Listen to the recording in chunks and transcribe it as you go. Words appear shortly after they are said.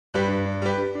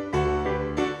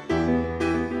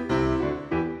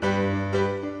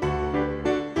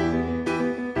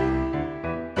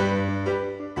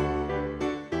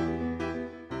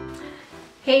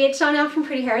Hey, it's Chanel from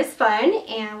Pretty Hair is Fun,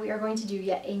 and we are going to do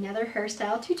yet another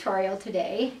hairstyle tutorial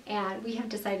today, and we have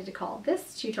decided to call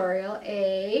this tutorial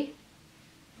you're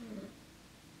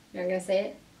not gonna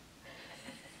say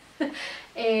it?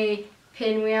 A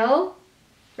pinwheel,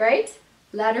 right?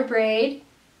 Ladder braid,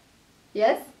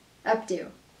 yes? Updo. Does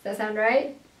that sound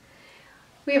right?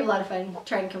 We have a lot of fun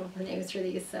trying to come up with names for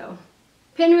these, so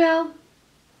pinwheel,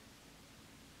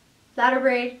 ladder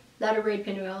braid,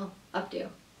 pinwheel, updo.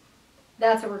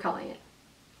 That's what we're calling it.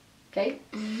 Okay?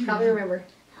 Probably remember.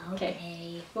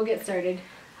 Okay. We'll get started.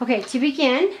 Okay, to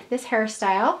begin this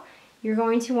hairstyle, you're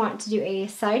going to want to do a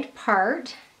side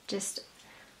part just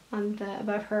on the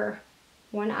above her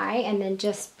one eye, and then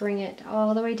just bring it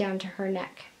all the way down to her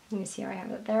neck. You can see how I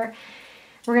have it there.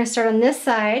 We're going to start on this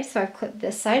side, so I've clipped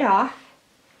this side off.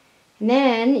 And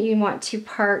then you want to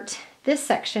part this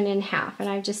section in half, and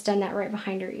I've just done that right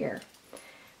behind her ear.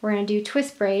 We're going to do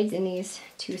twist braids in these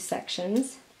two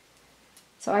sections.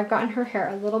 So I've gotten her hair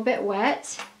a little bit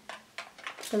wet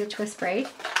for the twist braid.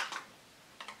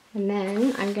 And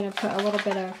then I'm going to put a little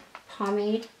bit of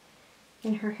pomade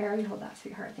in her hair. You hold that,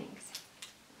 sweetheart, thanks.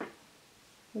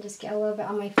 And just get a little bit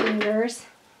on my fingers.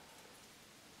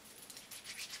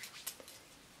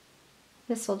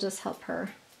 This will just help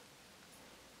her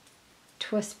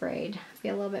twist braid be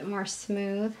a little bit more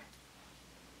smooth.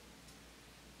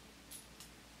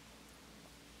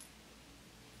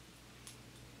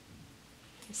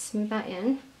 Smooth that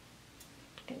in.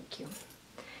 Thank you.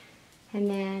 And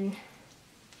then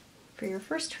for your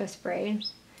first twist braid,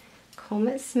 comb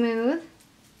it smooth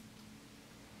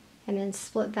and then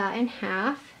split that in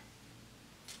half.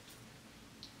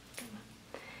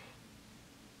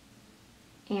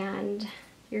 And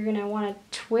you're going to want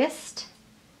to twist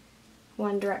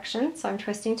one direction. So I'm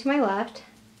twisting to my left,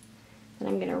 and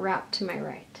I'm going to wrap to my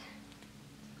right.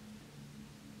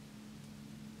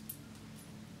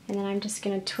 And then I'm just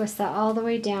going to twist that all the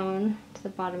way down to the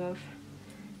bottom of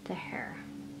the hair.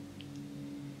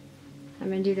 I'm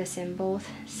going to do this in both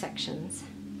sections.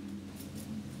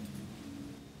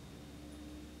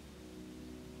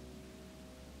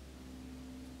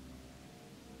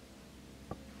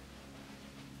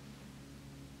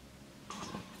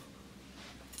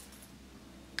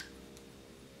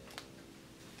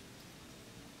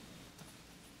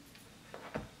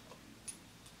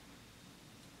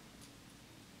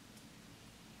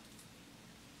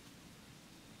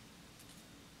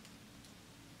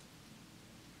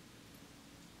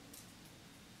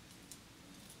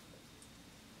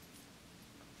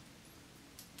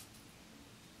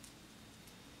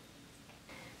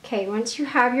 Okay, once you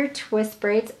have your twist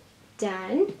braids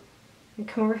done, you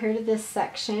come over here to this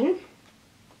section.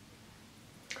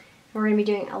 We're going to be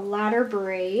doing a ladder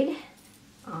braid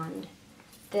on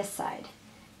this side.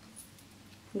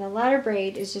 And the ladder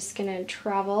braid is just going to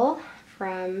travel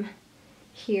from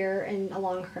here and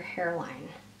along her hairline.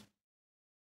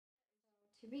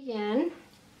 To begin, I'm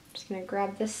just going to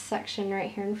grab this section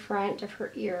right here in front of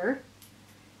her ear.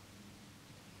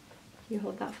 You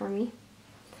hold that for me.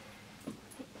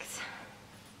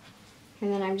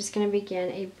 And then I'm just going to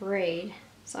begin a braid.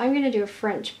 So I'm going to do a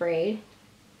French braid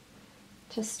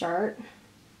to start.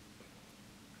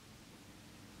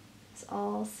 It's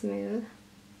all smooth.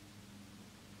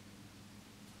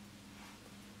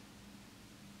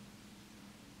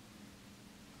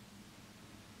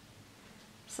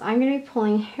 So I'm going to be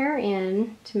pulling hair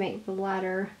in to make the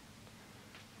ladder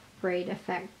braid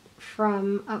effect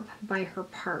from up by her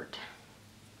part.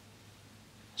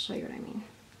 I'll show you what I mean.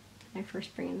 I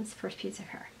first bring in this first piece of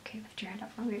hair. Okay, lift your head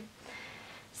up for me.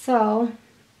 So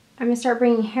I'm going to start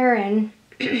bringing hair in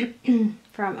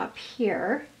from up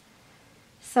here.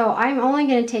 So I'm only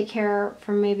going to take hair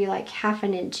from maybe like ½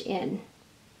 an inch in.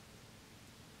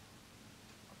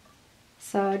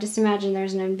 So just imagine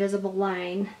there's an invisible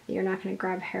line that you're not going to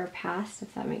grab hair past,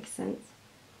 if that makes sense.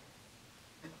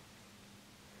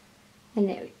 And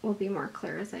it will be more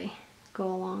clear as I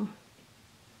go along.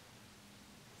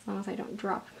 As long as I don't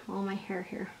drop all my hair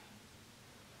here.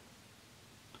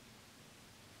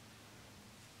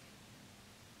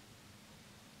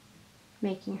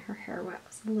 Making her hair wet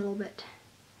was a little bit,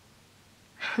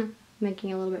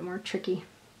 making it a little bit more tricky.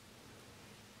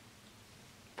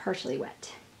 Partially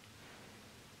wet.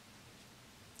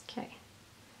 Okay,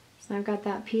 so I've got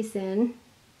that piece in.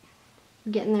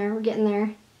 We're getting there, we're getting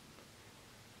there.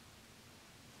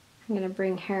 I'm going to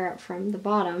bring hair up from the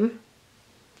bottom.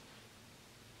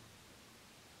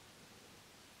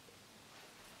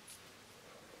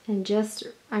 And just,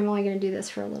 I'm only going to do this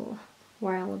for a little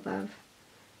while above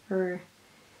or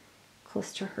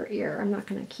close to her ear. I'm not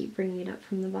going to keep bringing it up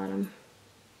from the bottom.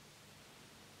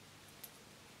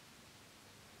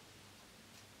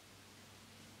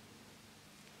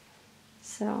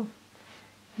 So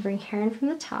bring hair in from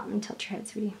the top and tilt your head,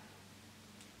 sweetie.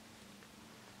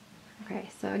 Okay,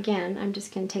 so again, I'm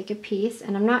just going to take a piece,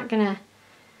 and I'm not going to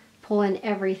pull in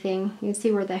everything. You can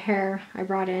see where the hair I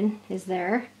brought in is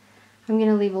there. I'm going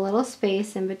to leave a little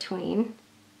space in between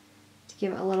to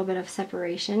give it a little bit of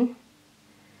separation.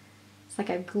 It's like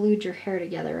I've glued your hair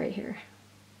together right here,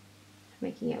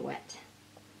 making it wet.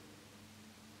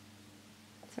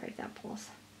 Sorry if that pulls.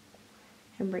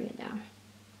 And bring it down.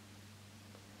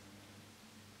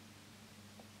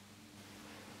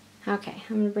 Okay,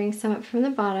 I'm going to bring some up from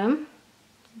the bottom.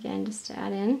 Again, just to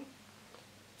add in.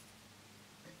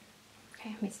 Okay,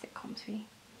 let me stick comb, sweetie.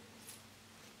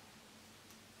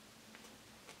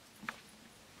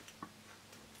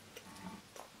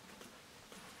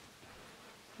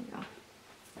 There you go.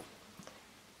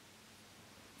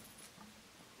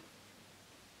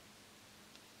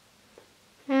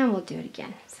 And we'll do it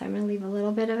again. So I'm going to leave a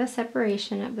little bit of a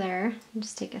separation up there. And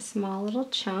just take a small little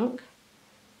chunk.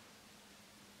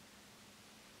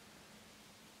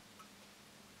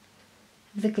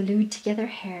 The glued together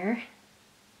hair.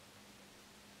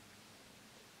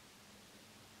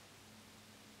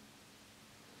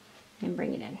 And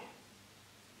bring it in.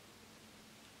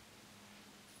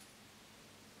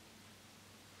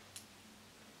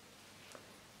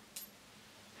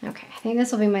 Okay, I think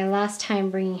this will be my last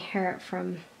time bringing hair up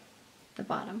from the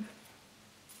bottom.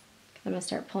 I'm going to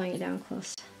start pulling it down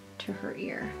close to her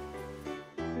ear.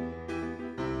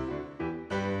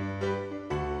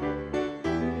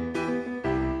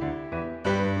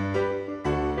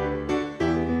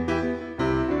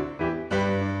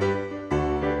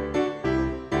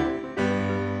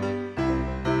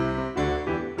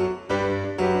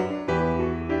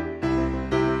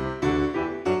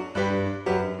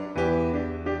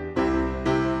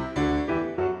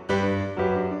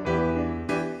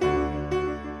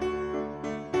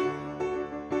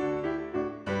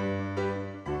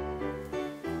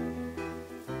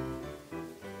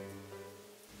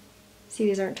 See,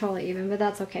 these aren't totally even, but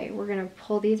that's okay. We're going to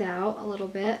pull these out a little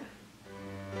bit.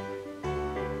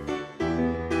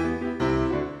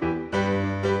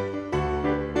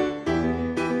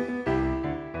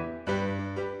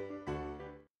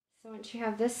 So once you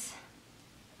have this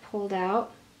pulled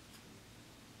out,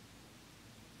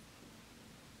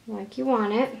 like you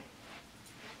want it,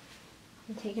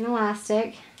 you take an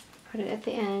elastic, put it at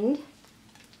the end.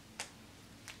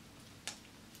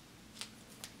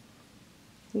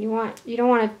 You don't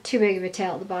want too big of a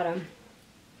tail at the bottom.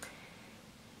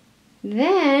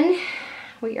 Then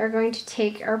we are going to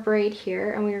take our braid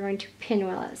here and we are going to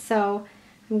pinwheel it. So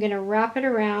I'm going to wrap it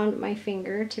around my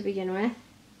finger to begin with,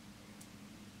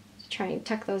 to try and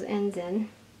tuck those ends in.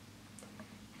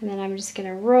 And then I'm just going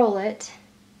to roll it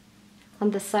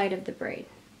on the side of the braid.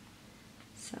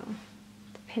 So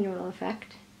the pinwheel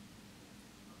effect.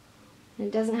 And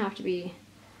it doesn't have to be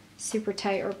super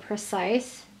tight or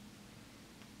precise.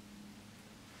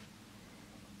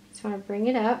 Just want to bring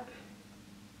it up.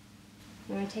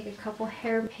 I'm going to take a couple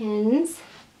hairpins.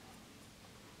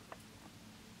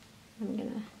 I'm going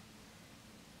to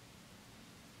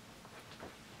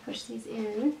push these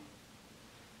in.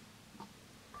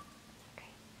 Okay,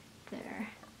 there.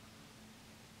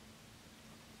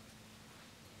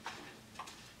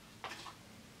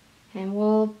 And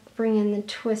we'll bring in the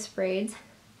twist braids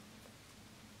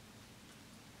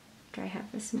after I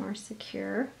have this more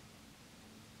secure.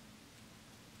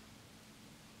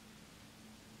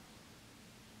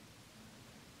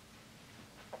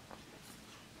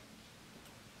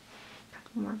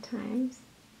 More times.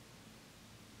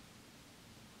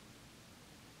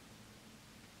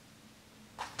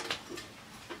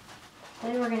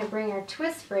 Then we're going to bring our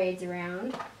twist braids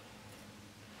around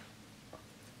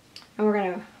and we're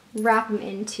going to wrap them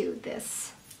into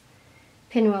this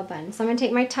pinwheel bun. So I'm going to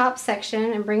take my top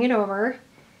section and bring it over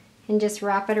and just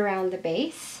wrap it around the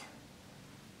base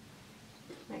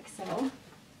like so. I'm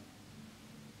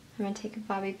going to take a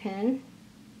bobby pin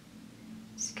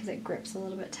just because it grips a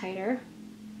little bit tighter.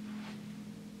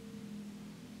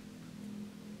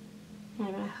 And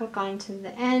I'm going to hook onto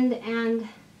the end and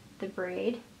the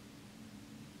braid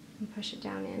and push it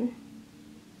down in.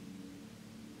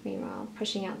 Meanwhile,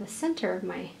 pushing out the center of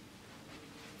my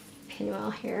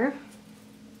pinwheel here.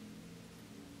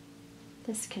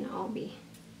 This can all be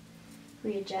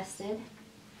readjusted.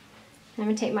 I'm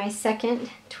going to take my second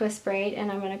twist braid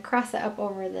and I'm going to cross it up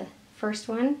over the first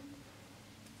one.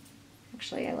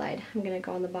 Actually, I lied. I'm going to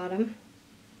go on the bottom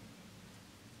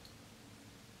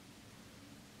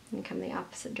and come the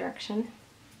opposite direction.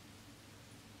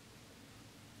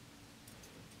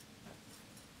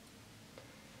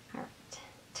 Alright,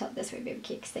 tilt this way, baby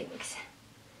cakes, thanks.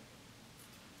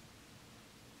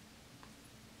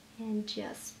 and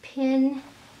just pin.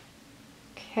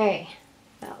 Okay,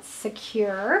 that's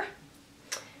secure.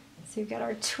 So we've got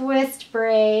our twist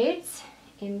braids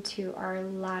into our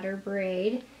ladder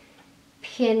braid,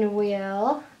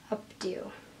 pinwheel,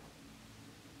 updo.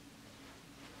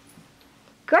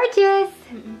 Gorgeous!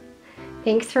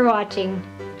 Thanks for watching.